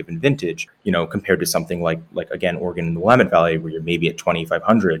days in a given vintage, compared to something like again Oregon and the Willamette Valley, where you're maybe at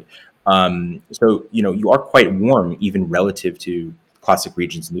 2,500. So, you are quite warm even relative to classic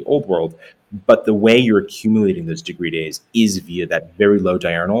regions in the old world, but the way you're accumulating those degree days is via that very low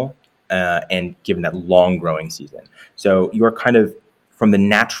diurnal, and given that long growing season. So you're kind of from the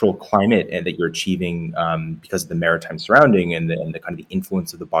natural climate and that you're achieving, because of the maritime surrounding and the kind of the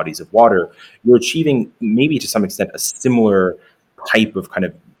influence of the bodies of water, you're achieving maybe to some extent a similar type of kind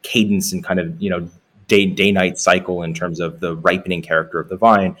of cadence and kind of, day-night cycle in terms of the ripening character of the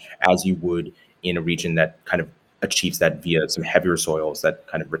vine as you would in a region that kind of achieves that via some heavier soils that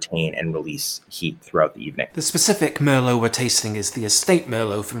kind of retain and release heat throughout the evening. The specific Merlot we're tasting is the Estate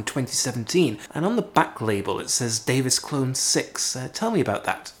Merlot from 2017, and on the back label it says Davis Clone 6. Tell me about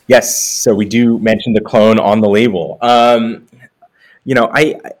that. Yes, so we do mention the clone on the label. I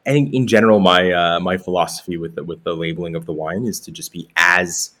think in general my philosophy with the labeling of the wine is to just be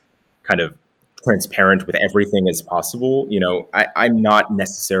as kind of transparent with everything as possible. I'm not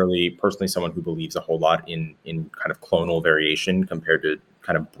necessarily personally someone who believes a whole lot in kind of clonal variation compared to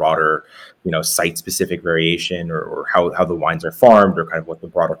kind of broader, site specific variation or how the wines are farmed or kind of what the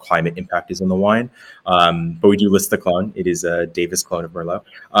broader climate impact is on the wine. But we do list the clone. It is a Davis clone of Merlot.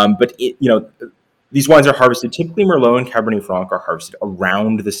 These wines are harvested. Typically, Merlot and Cabernet Franc are harvested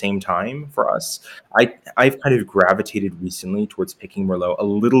around the same time for us. I've kind of gravitated recently towards picking Merlot a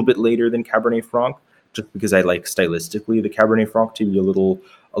little bit later than Cabernet Franc, just because I like stylistically the Cabernet Franc to be a little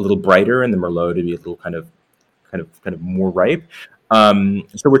brighter and the Merlot to be a little kind of more ripe.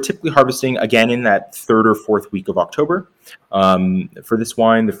 So we're typically harvesting again in that third or fourth week of October. For this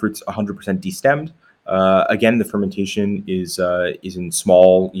wine, the fruit's 100% destemmed. Again, the fermentation is in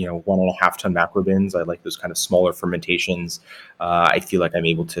small, 1.5 ton macro bins. I like those kind of smaller fermentations. I feel like I'm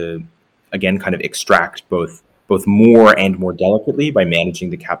able to, again, kind of extract both more and more delicately by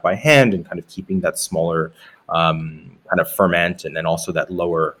managing the cap by hand and kind of keeping that smaller kind of ferment, and then also that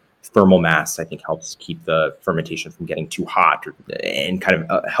lower thermal mass, I think, helps keep the fermentation from getting too hot, and kind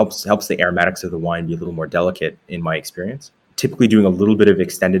of helps the aromatics of the wine be a little more delicate in my experience. Typically doing a little bit of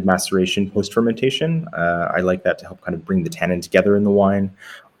extended maceration post-fermentation. I like that to help kind of bring the tannin together in the wine.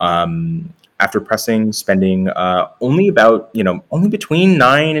 After pressing, spending only between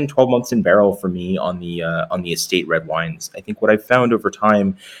 9 and 12 months in barrel for me on the estate red wines. I think what I've found over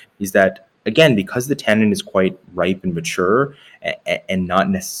time is that, again, because the tannin is quite ripe and mature and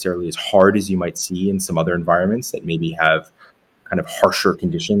not necessarily as hard as you might see in some other environments that maybe have kind of harsher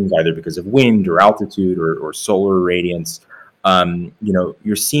conditions, either because of wind or altitude or solar radiance,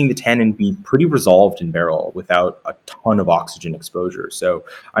 you're seeing the tannin be pretty resolved in barrel without a ton of oxygen exposure. So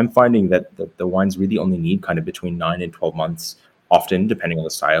I'm finding that the wines really only need kind of between 9 and 12 months, often depending on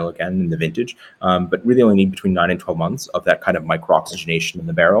the style again and the vintage, but really only need between 9 and 12 months of that kind of micro-oxygenation in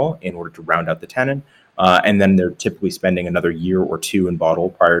the barrel in order to round out the tannin. And then they're typically spending another year or two in bottle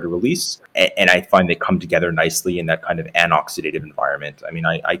prior to release. And I find they come together nicely in that kind of anoxidative environment. I mean,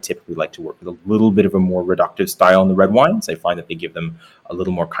 I typically like to work with a little bit of a more reductive style in the red wines. I find that they give them a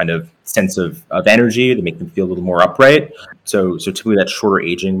little more kind of sense of energy. They make them feel a little more upright. So typically that shorter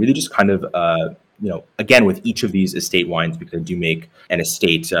aging really just kind of, again, with each of these estate wines, because I do make an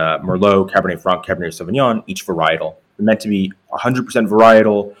estate Merlot, Cabernet Franc, Cabernet Sauvignon, each varietal. They're meant to be 100%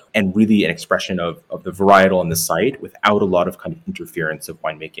 varietal and really an expression of the varietal on the site without a lot of kind of interference of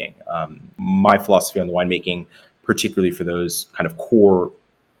winemaking. My philosophy on the winemaking, particularly for those kind of core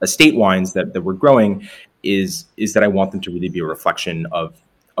estate wines that we're growing, is that I want them to really be a reflection of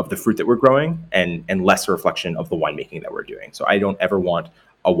the fruit that we're growing and less a reflection of the winemaking that we're doing. So I don't ever want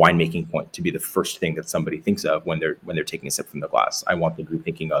a winemaking point to be the first thing that somebody thinks of when they're taking a sip from the glass. I want them to be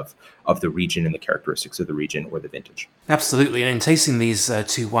thinking of the region and the characteristics of the region or the vintage. Absolutely. And in tasting these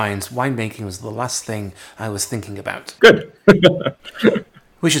two wines, winemaking was the last thing I was thinking about. Good.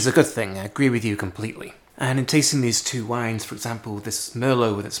 Which is a good thing. I agree with you completely. And in tasting these two wines, for example, this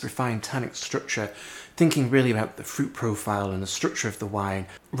Merlot with its refined tannic structure, thinking really about the fruit profile and the structure of the wine,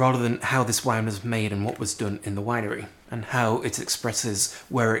 rather than how this wine was made and what was done in the winery, and how it expresses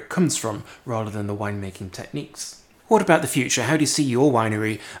where it comes from, rather than the winemaking techniques. What about the future? How do you see your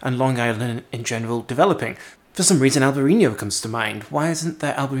winery and Long Island in general developing? For some reason, Albarino comes to mind. Why isn't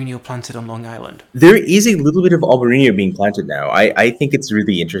there Albarino planted on Long Island? There is a little bit of Albarino being planted now. I think it's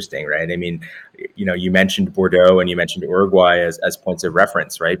really interesting, right? I mean, you mentioned Bordeaux and you mentioned Uruguay as points of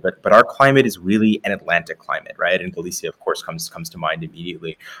reference, right? But our climate is really an Atlantic climate, right? And Galicia, of course, comes to mind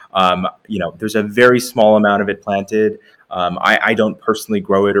immediately. There's a very small amount of it planted. I don't personally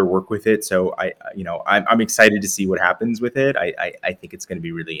grow it or work with it, so I'm excited to see what happens with it. I think it's going to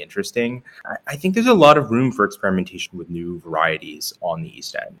be really interesting. I think there's a lot of room for experimentation with new varieties on the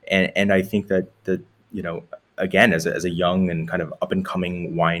East End, and I think that again, as a young and kind of up and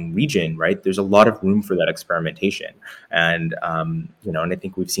coming wine region, right, there's a lot of room for that experimentation, and and I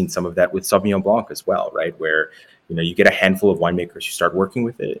think we've seen some of that with Sauvignon Blanc as well, right, where you get a handful of winemakers who start working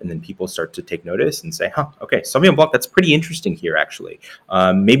with it, and then people start to take notice and say, okay, Sauvignon Blanc, that's pretty interesting here, actually.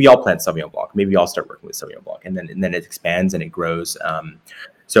 Maybe I'll plant Sauvignon Blanc. Maybe I'll start working with Sauvignon Blanc. And then it expands and it grows.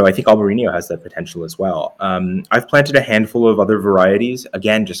 So I think Albarino has that potential as well. I've planted a handful of other varieties,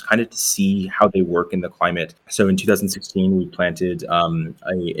 again, just kind of to see how they work in the climate. So in 2016, we planted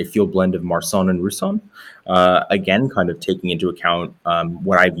a field blend of Marsan and Roussan, again, kind of taking into account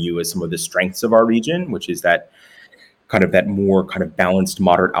what I view as some of the strengths of our region, which is that more kind of balanced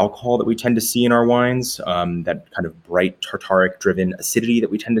moderate alcohol that we tend to see in our wines, that kind of bright tartaric driven acidity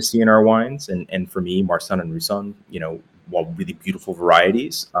that we tend to see in our wines. And for me, Marsan and Roussan, while really beautiful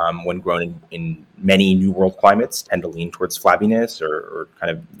varieties, when grown in many New World climates, tend to lean towards flabbiness or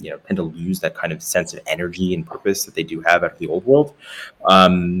kind of, tend to lose that kind of sense of energy and purpose that they do have out of the Old World.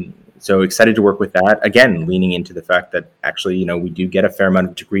 So excited to work with that. Again, leaning into the fact that actually, we do get a fair amount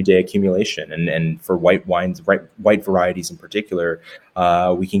of degree day accumulation, and for white wines, white varieties in particular,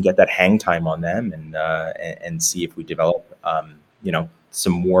 we can get that hang time on them and see if we develop,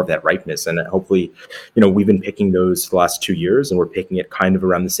 some more of that ripeness. And hopefully, we've been picking those the last 2 years, and we're picking it kind of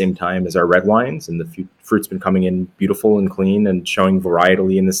around the same time as our red wines, and the fruit's been coming in beautiful and clean and showing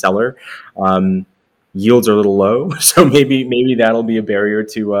varietally in the cellar. Yields are a little low, so maybe that'll be a barrier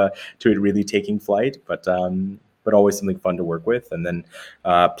to it really taking flight. But always something fun to work with. And then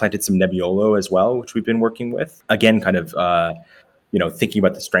planted some Nebbiolo as well, which we've been working with. Again, kind of thinking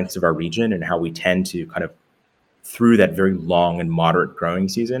about the strengths of our region and how we tend to kind of, through that very long and moderate growing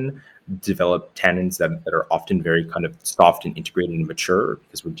season, develop tannins that are often very kind of soft and integrated and mature,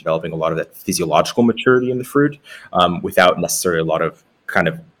 because we're developing a lot of that physiological maturity in the fruit, without necessarily a lot of kind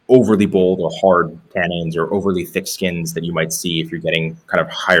of overly bold or hard tannins or overly thick skins that you might see if you're getting kind of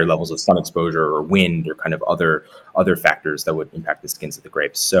higher levels of sun exposure or wind or kind of other factors that would impact the skins of the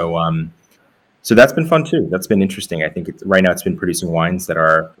grapes. So that's been fun too. That's been interesting. I think right now it's been producing wines that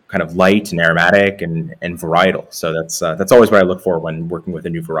are kind of light and aromatic and varietal. So that's always what I look for when working with a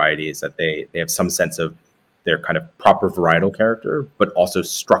new variety, is that they have some sense of their kind of proper varietal character, but also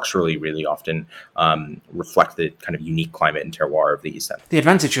structurally really often reflect the kind of unique climate and terroir of the East End. The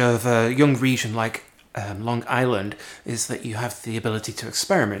advantage of a young region like Long Island is that you have the ability to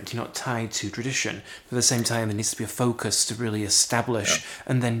experiment. You're not tied to tradition. But at the same time, there needs to be a focus to really establish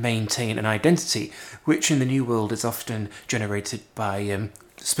and then maintain an identity, which in the New World is often generated by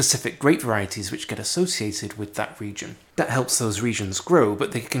specific grape varieties which get associated with that region. That helps those regions grow,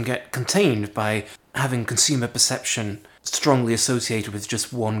 but they can get contained by having consumer perception strongly associated with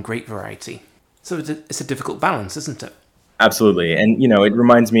just one grape variety. So it's a difficult balance, isn't it? Absolutely. And, it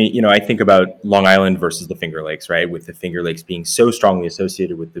reminds me, I think about Long Island versus the Finger Lakes, right? With the Finger Lakes being so strongly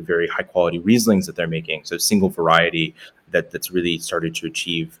associated with the very high quality Rieslings that they're making. So single variety that's really started to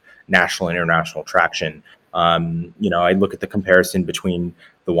achieve national and international traction. I look at the comparison between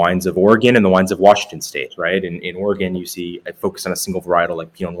the wines of Oregon and the wines of Washington State, right? In Oregon, you see a focus on a single varietal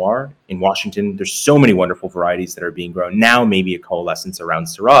like Pinot Noir. In Washington, there's so many wonderful varieties that are being grown. Now, maybe a coalescence around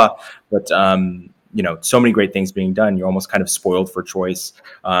Syrah, but so many great things being done. You're almost kind of spoiled for choice.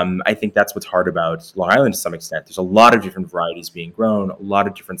 I think that's what's hard about Long Island to some extent. There's a lot of different varieties being grown, a lot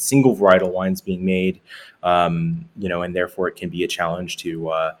of different single varietal wines being made, and therefore it can be a challenge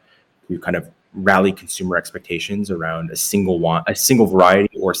to kind of rally consumer expectations around a single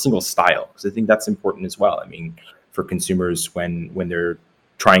variety or a single style, because I think that's important as well. I mean, for consumers when they're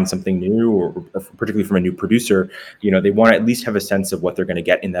trying something new, or particularly from a new producer, they want to at least have a sense of what they're going to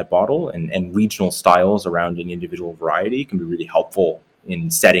get in that bottle, and regional styles around an individual variety can be really helpful in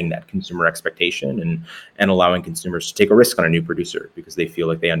setting that consumer expectation and allowing consumers to take a risk on a new producer, because they feel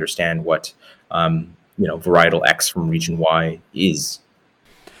like they understand what varietal X from region Y is.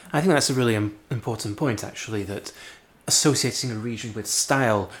 I think that's a really important point, actually, that associating a region with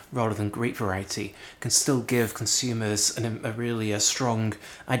style rather than grape variety can still give consumers a really strong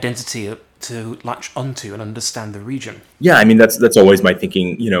identity to latch onto and understand the region. Yeah, I mean, that's always my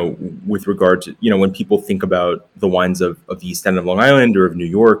thinking, with regard to, when people think about the wines of the East End of Long Island or of New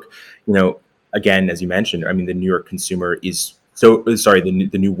York, again, as you mentioned, I mean, the New York consumer is the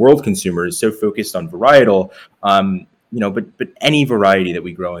New World consumer is so focused on varietal, but any variety that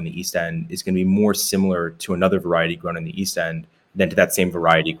we grow in the East End is going to be more similar to another variety grown in the East End than to that same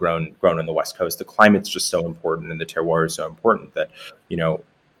variety grown on the West Coast. The climate's just so important, and the terroir is so important that,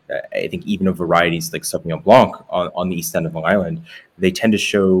 I think even of varieties like Sauvignon Blanc on the East End of Long Island, they tend to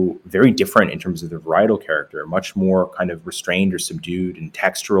show very different in terms of their varietal character, much more kind of restrained or subdued and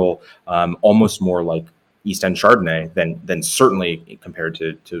textural, almost more like East End Chardonnay than certainly compared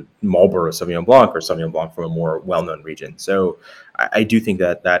to Marlborough Sauvignon Blanc or Sauvignon Blanc from a more well-known region. So I do think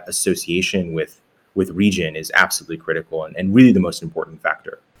that association with region is absolutely critical and really the most important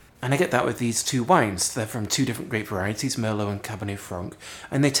factor. And I get that with these two wines. They're from two different grape varieties, Merlot and Cabernet Franc,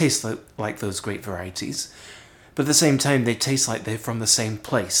 and they taste like those grape varieties. But at the same time, they taste like they're from the same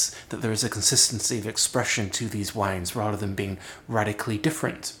place, that there is a consistency of expression to these wines rather than being radically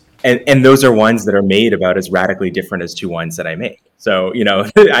different. And those are wines that are made about as radically different as two wines that I make. So,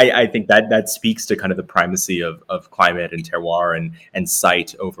 I think that speaks to kind of the primacy of climate and terroir and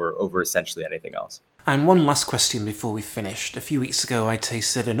site over essentially anything else. And one last question before we finished. A few weeks ago, I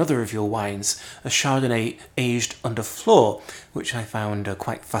tasted another of your wines, a Chardonnay aged under floor, which I found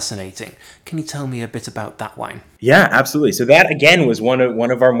quite fascinating. Can you tell me a bit about that wine? Yeah, absolutely. So that again was one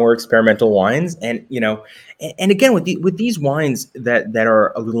of our more experimental wines, and again with these wines that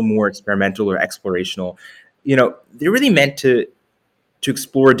are a little more experimental or explorational, they're really meant to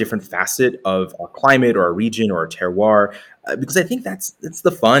explore a different facet of our climate or our region or our terroir, because I think that's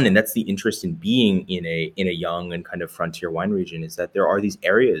the fun and that's the interest in being in a young and kind of frontier wine region, is that there are these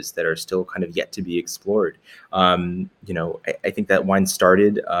areas that are still kind of yet to be explored. I think that wine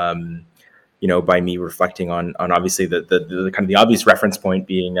started. By me reflecting on obviously the kind of the obvious reference point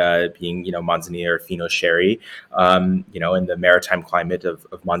being Manzanilla or Fino Sherry, and the maritime climate of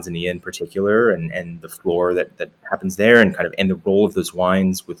Manzanilla in particular, and the flora that happens there, and kind of and the role of those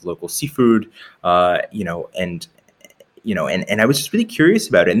wines with local seafood, and I was just really curious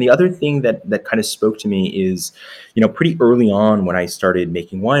about it. And the other thing that kind of spoke to me is, pretty early on when I started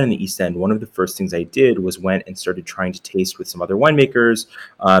making wine in the East End, one of the first things I did was went and started trying to taste with some other winemakers,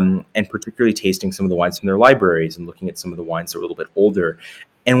 and particularly tasting some of the wines from their libraries and looking at some of the wines that were a little bit older.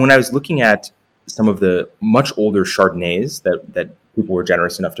 And when I was looking at some of the much older Chardonnays that people were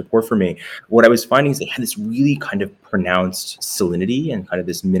generous enough to pour for me, what I was finding is they had this really kind of pronounced salinity and kind of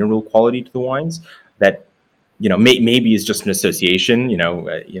this mineral quality to the wines that maybe is just an association,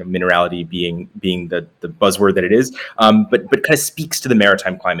 minerality being the buzzword that it is, but kind of speaks to the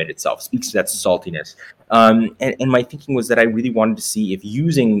maritime climate itself, speaks to that saltiness. And my thinking was that I really wanted to see if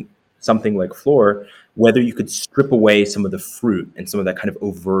using something like Flor, whether you could strip away some of the fruit and some of that kind of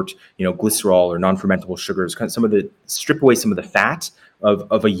overt, glycerol or non-fermentable sugars, kind of strip away some of the fat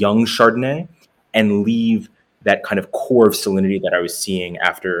of a young Chardonnay and leave that kind of core of salinity that I was seeing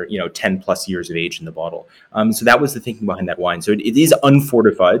after 10 plus years of age in the bottle. So that was the thinking behind that wine. So it is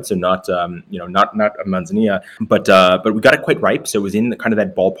unfortified, so not a Manzanilla, but we got it quite ripe. So it was in kind of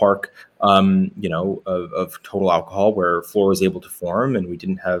that ballpark, of total alcohol where Flor was able to form, and we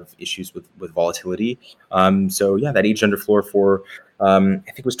didn't have issues with volatility. So yeah, that aged under Flor for I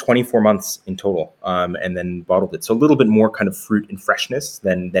think it was 24 months in total, and then bottled it. So a little bit more kind of fruit and freshness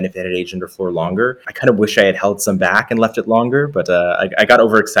than if it had aged under Flor longer. I kind of wish I had held some back and left it longer, but I got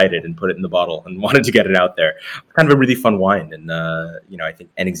overexcited and put it in the bottle and wanted to get it out there. Kind of a really fun wine, and I think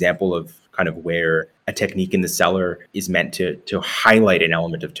an example of kind of where a technique in the cellar is meant to highlight an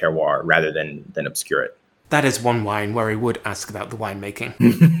element of terroir rather than obscure it. That is one wine where I would ask about the winemaking.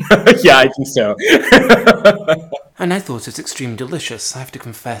 Yeah, I think so. And I thought it extremely delicious. I have to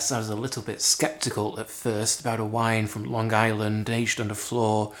confess I was a little bit sceptical at first about a wine from Long Island, aged under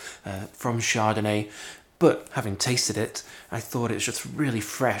Flor, from Chardonnay. But having tasted it, I thought it was just really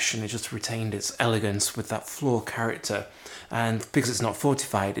fresh, and it just retained its elegance with that Flor character. And because it's not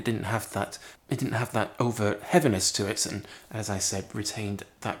fortified, it didn't have that overt heaviness to it, and as I said, retained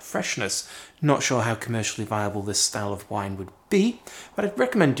that freshness. Not sure how commercially viable this style of wine would be, but I'd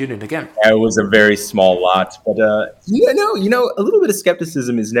recommend doing it again. It was a very small lot, but a little bit of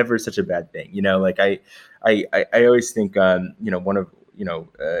skepticism is never such a bad thing. Like I always think, one of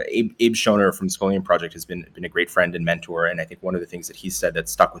Abe Schoner from Scullion Project has been a great friend and mentor, and I think one of the things that he said that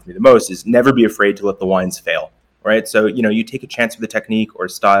stuck with me the most is never be afraid to let the wines fail. Right. So, you take a chance with a technique or a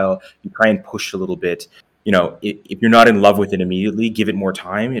style, you try and push a little bit. If you're not in love with it immediately, give it more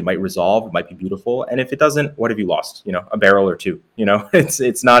time. It might resolve. It might be beautiful. And if it doesn't, what have you lost? A barrel or two.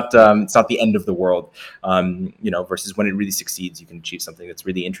 It's not the end of the world. Versus when it really succeeds, you can achieve something that's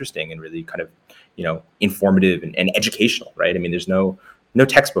really interesting and really kind of, informative and educational. Right. I mean, there's no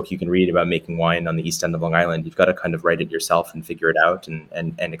textbook you can read about making wine on the East End of Long Island. You've got to kind of write it yourself and figure it out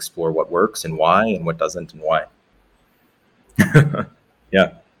and explore what works and why and what doesn't and why.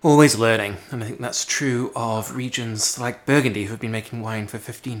 Yeah. Always learning, and I think that's true of regions like Burgundy, who have been making wine for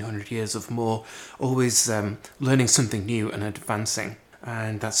 1,500 years or more, always learning something new and advancing.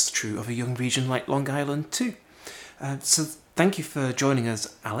 And that's true of a young region like Long Island too. So thank you for joining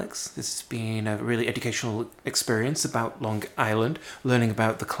us, Alex. This has been a really educational experience about Long Island, learning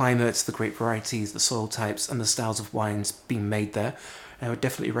about the climate, the grape varieties, the soil types, and the styles of wines being made there. I would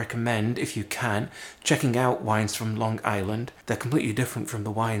definitely recommend, if you can, checking out wines from Long Island. They're completely different from the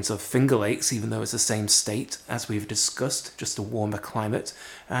wines of Finger Lakes, even though it's the same state, as we've discussed, just a warmer climate,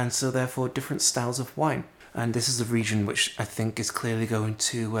 and so therefore different styles of wine. And this is a region which I think is clearly going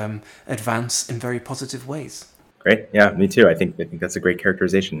to advance in very positive ways. Great. Yeah, me too. I think that's a great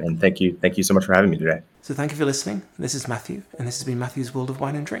characterization. And thank you so much for having me today. So thank you for listening. This is Matthew, and this has been Matthew's World of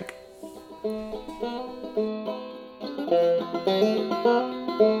Wine and Drink.